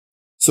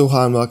So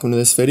hi and welcome to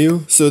this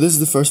video. So this is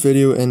the first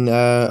video in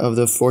of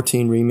the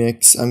 14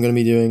 remakes I'm going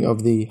to be doing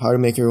of the How to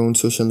Make Your Own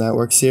Social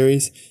Network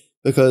series,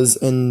 because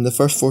in the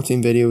first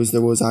 14 videos there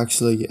was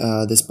actually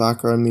this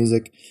background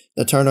music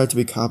that turned out to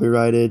be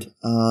copyrighted,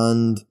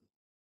 and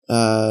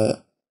I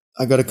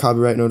got a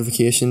copyright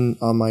notification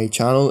on my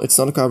channel. It's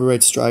not a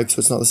copyright strike, so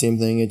it's not the same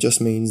thing. It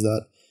just means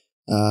that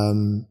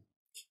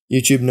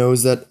YouTube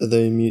knows that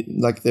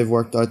they've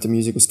worked out the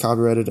music was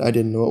copyrighted. I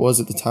didn't know it was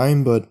at the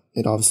time, but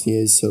it obviously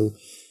is. So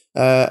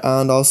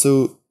and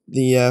also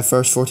the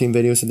first 14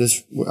 videos of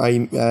this,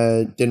 I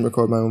didn't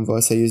record my own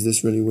voice. I used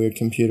this really weird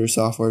computer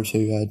software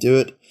to do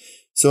it.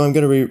 So I'm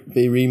going to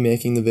be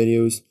remaking the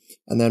videos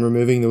and then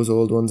removing those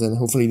old ones, and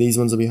hopefully these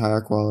ones will be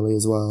higher quality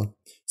as well.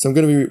 So I'm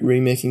going to be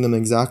remaking them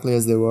exactly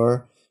as they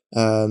were.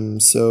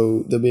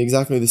 So they'll be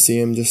exactly the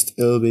same, just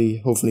it'll be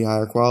hopefully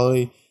higher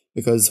quality,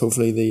 because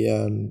hopefully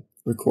the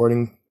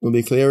recording will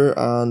be clearer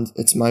and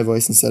it's my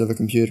voice instead of a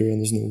computer, and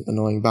there's no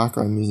annoying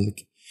background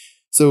music.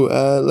 So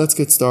let's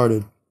get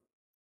started.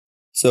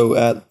 So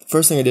the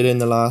first thing I did in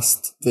the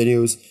last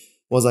videos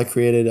was I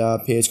created a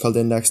page called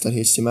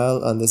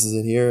index.html, and this is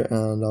it here,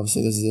 and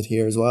obviously this is it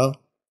here as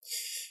well.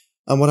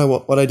 And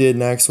what I did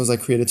next was I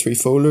created 3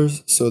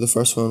 folders. So the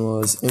first one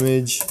was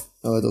image.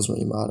 Oh, it doesn't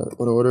really matter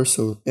what order.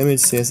 So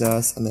image,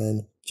 CSS, and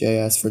then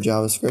JS for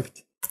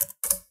JavaScript.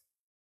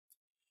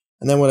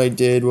 And then what I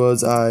did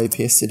was I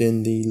pasted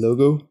in the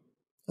logo,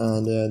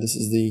 and this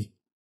is the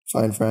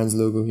Find Friends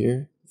logo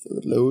here. If it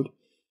would load.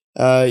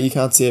 You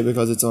can't see it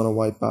because it's on a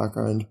white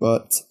background,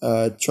 but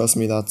trust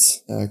me,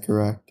 that's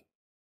correct.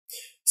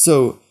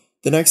 So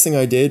the next thing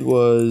I did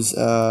was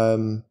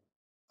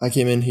I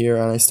came in here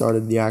and I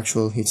started the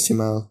actual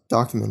HTML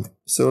document.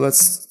 So let's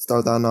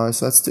start that now.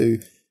 So let's do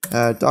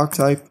doc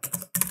type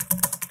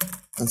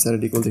and set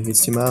it equal to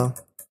HTML.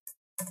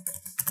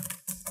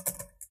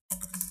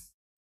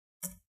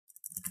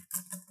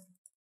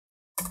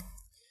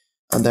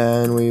 And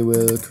then we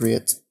will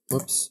create,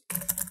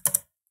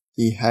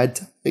 the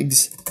head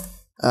tags,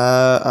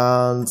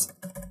 and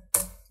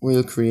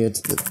we'll create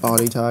the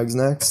body tags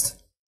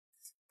next.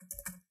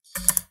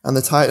 And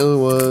the title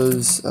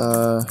was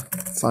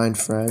Find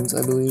Friends,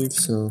 I believe,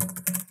 so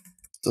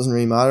it doesn't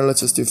really matter. Let's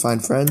just do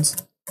Find Friends.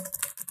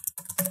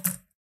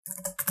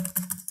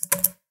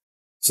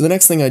 So the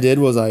next thing I did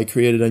was I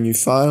created a new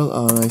file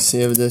and I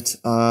saved it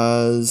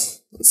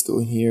as, let's go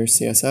in here,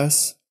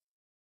 CSS,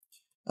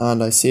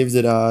 and I saved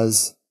it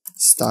as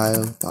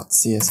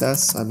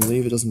style.css, I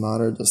believe. It doesn't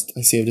matter, just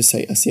I saved a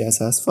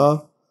CSS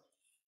file.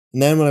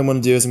 And then what I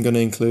want to do is I'm going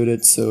to include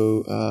it.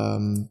 So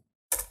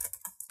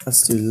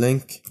let's do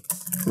link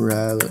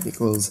rel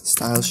equals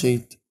style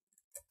sheet,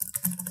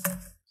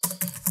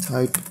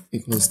 type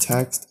equals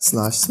text /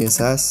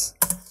 CSS,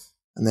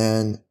 and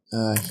then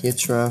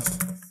href.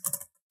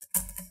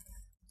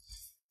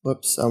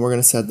 And we're going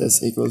to set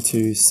this equal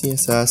to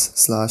css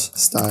 /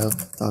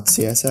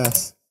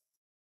 style.css.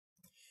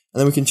 And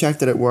then we can check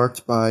that it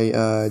worked by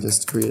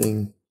just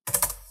creating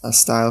a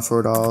style for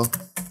it all,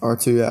 or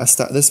to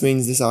this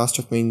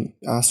asterisk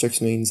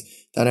means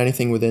that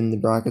anything within the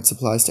brackets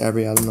applies to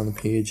every element on the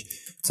page.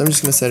 So I'm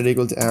just going to set it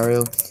equal to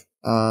Arial,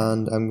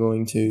 and I'm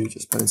going to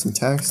just put in some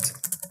text.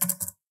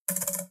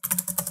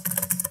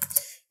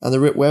 And the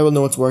way we'll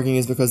know it's working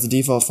is because the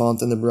default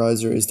font in the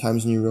browser is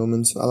Times New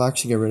Roman, so I'll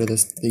actually get rid of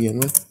this to begin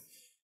with.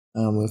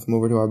 We'll come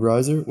over to our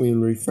browser, we'll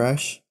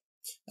refresh,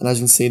 and as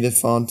you can see the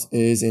font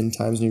is in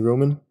Times New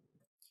Roman.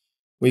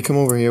 We come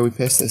over here, we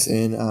paste this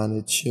in, and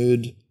it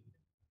should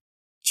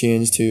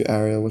change to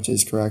Arial, which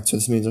is correct. So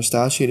this means our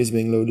style sheet is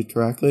being loaded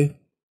correctly.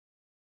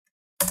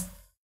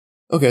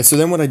 Okay, so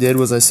then what I did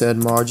was I said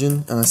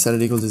margin, and I set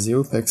it equal to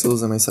 0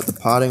 pixels, and I set the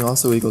padding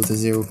also equal to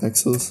 0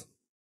 pixels.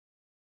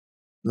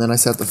 And then I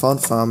set the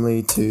font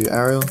family to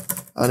Arial,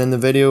 and in the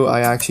video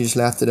I actually just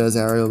left it as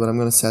Arial, but I'm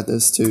going to set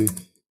this to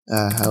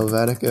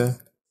Helvetica,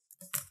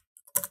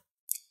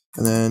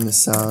 and then the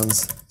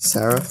sans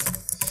serif.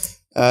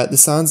 The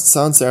sans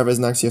serif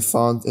isn't actually a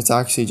font, it's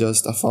actually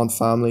just a font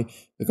family,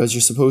 because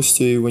you're supposed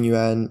to, when you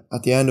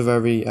at the end of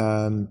every,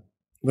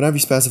 whenever you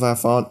specify a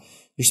font,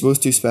 you're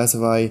supposed to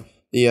specify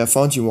the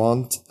font you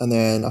want, and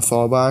then a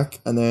fallback,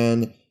 and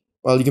then,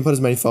 well, you can put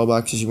as many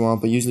fallbacks as you want,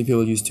 but usually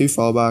people use 2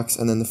 fallbacks,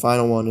 and then the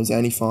final one is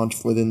any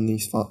font within the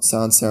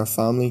sans serif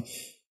family.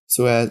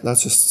 So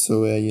that's just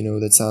so you know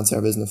that sans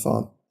serif isn't a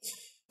font.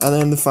 And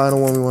then the final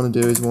one we want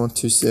to do is we want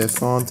to say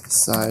font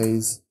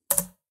size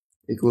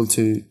equal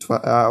to,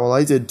 well,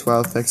 I did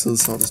 12 pixels,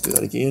 so I'll just do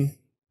that again.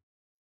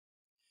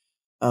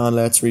 And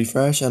let's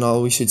refresh, and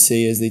all we should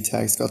see is the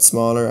text got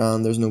smaller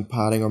and there's no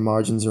padding or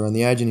margins around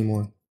the edge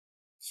anymore.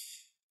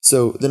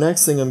 So the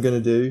next thing I'm going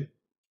to do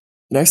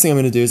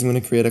is I'm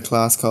going to create a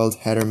class called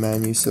header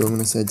menu. So I'm going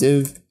to say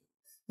div,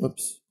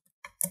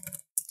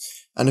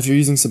 and if you're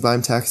using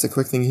Sublime Text, a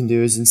quick thing you can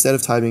do is instead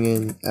of typing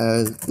in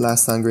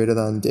less than, greater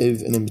than,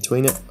 div, and in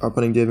between it, or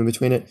putting div in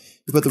between it,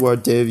 you put the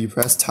word div, you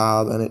press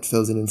tab, and it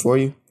fills it in for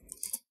you.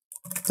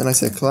 Then I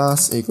say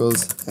class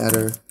equals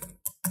header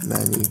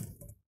menu.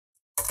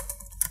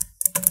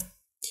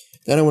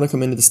 Then I want to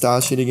come into the style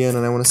sheet again,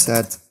 and I want to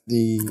set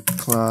the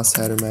class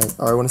header menu,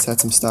 or I want to set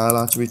some style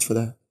attributes for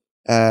the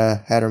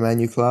header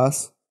menu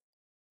class.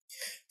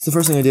 So the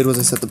first thing I did was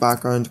I set the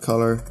background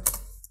color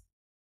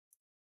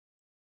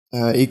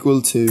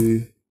equal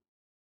to,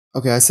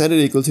 okay, I set it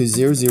equal to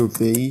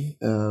 00B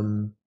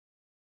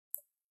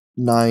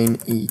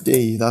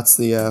 9ED. That's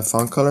the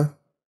font color,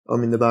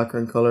 the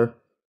background color.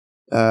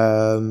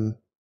 And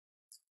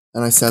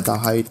I set the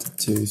height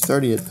to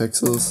 38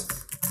 pixels.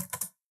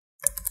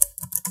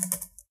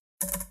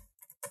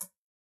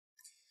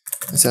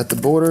 I set the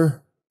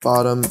border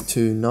bottom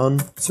to none,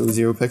 so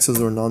 0 pixels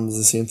or none is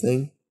the same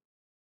thing.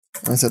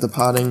 I set the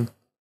padding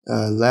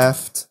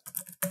left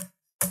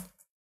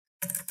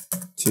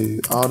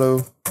to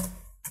auto,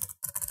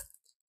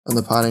 and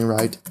the padding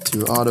right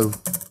to auto.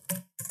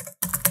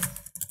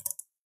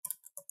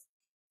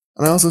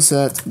 And I also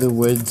set the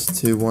width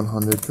to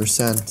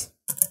 100%.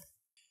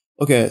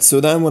 Okay, so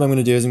then what I'm going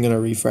to do is I'm going to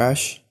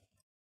refresh.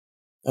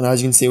 And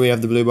as you can see, we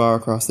have the blue bar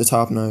across the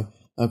top now,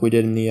 like we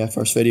did in the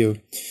first video.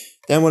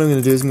 Then what I'm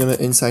going to do is I'm going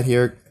to, inside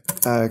here,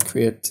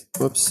 create,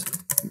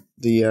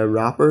 the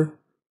wrapper.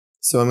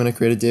 So I'm going to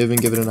create a div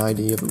and give it an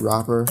ID of a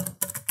wrapper.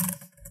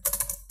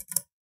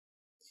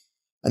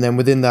 And then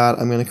within that,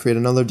 I'm going to create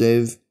another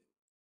div.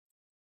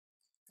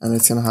 And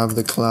it's going to have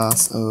the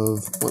class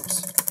of,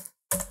 let's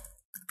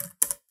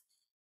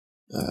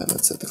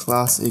set the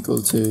class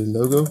equal to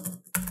logo.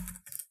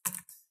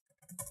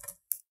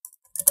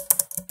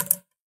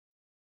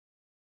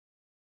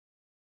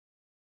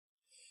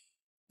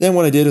 Then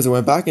what I did is I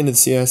went back into the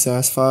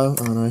CSS file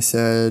and I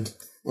said,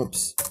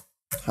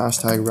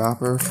 hashtag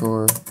wrapper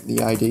for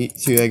the ID,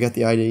 to get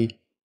the ID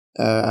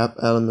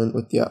element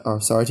with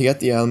the, to get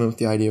the element with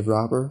the ID of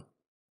wrapper.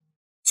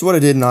 So what I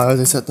did now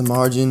is I set the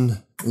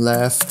margin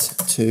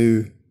left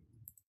to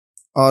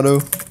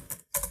auto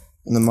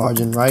and the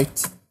margin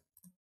right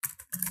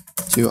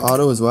to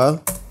auto as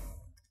well.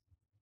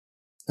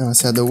 And I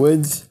set the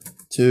width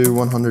to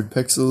 100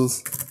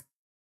 pixels.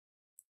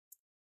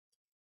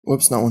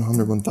 Not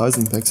 100,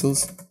 1000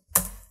 pixels.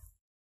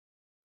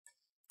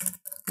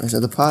 I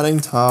set the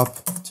padding top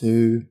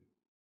to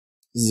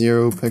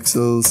 0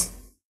 pixels.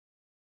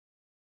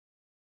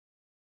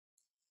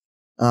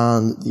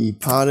 And the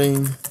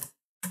padding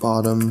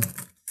bottom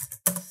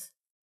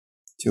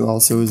to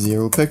also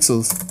 0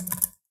 pixels.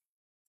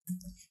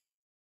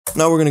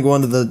 Now we're going to go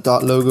on to the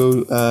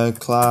 .logo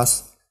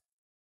class.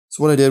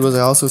 So what I did was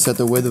I also set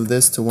the width of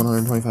this to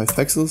 125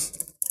 pixels.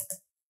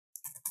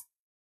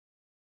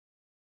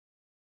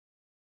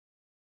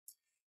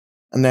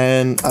 And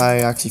then I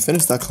actually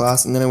finished that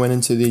class, and then I went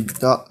into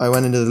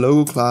the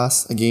logo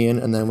class again,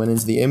 and then went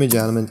into the image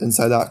element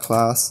inside that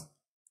class.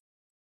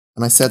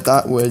 And I set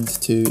that width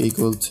to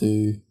equal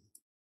to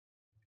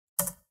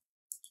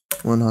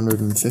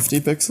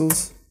 150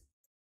 pixels.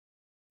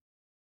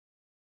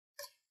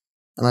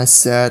 And I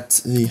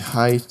set the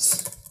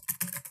height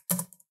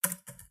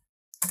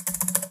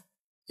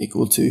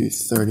equal to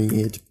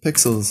 38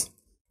 pixels.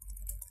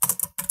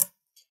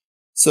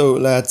 So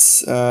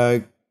let's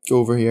go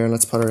over here and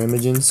let's put our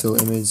image in. So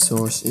image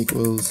source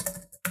equals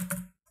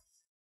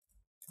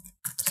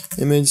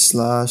image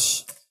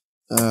slash,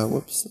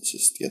 let's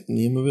just get the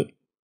name of it.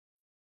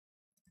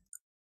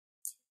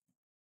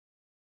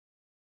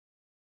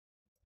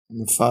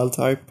 And the file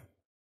type.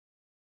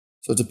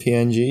 So it's a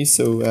PNG,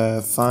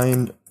 so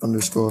find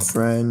underscore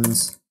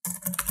friends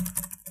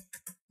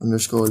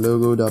underscore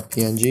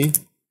logo.png.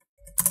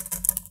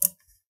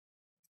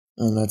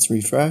 And let's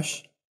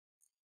refresh.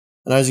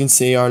 And as you can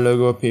see, our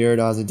logo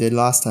appeared as it did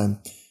last time.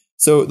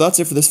 So that's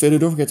it for this video.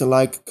 Don't forget to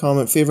like,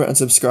 comment, favorite, and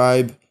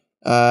subscribe.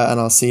 And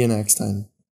I'll see you next time.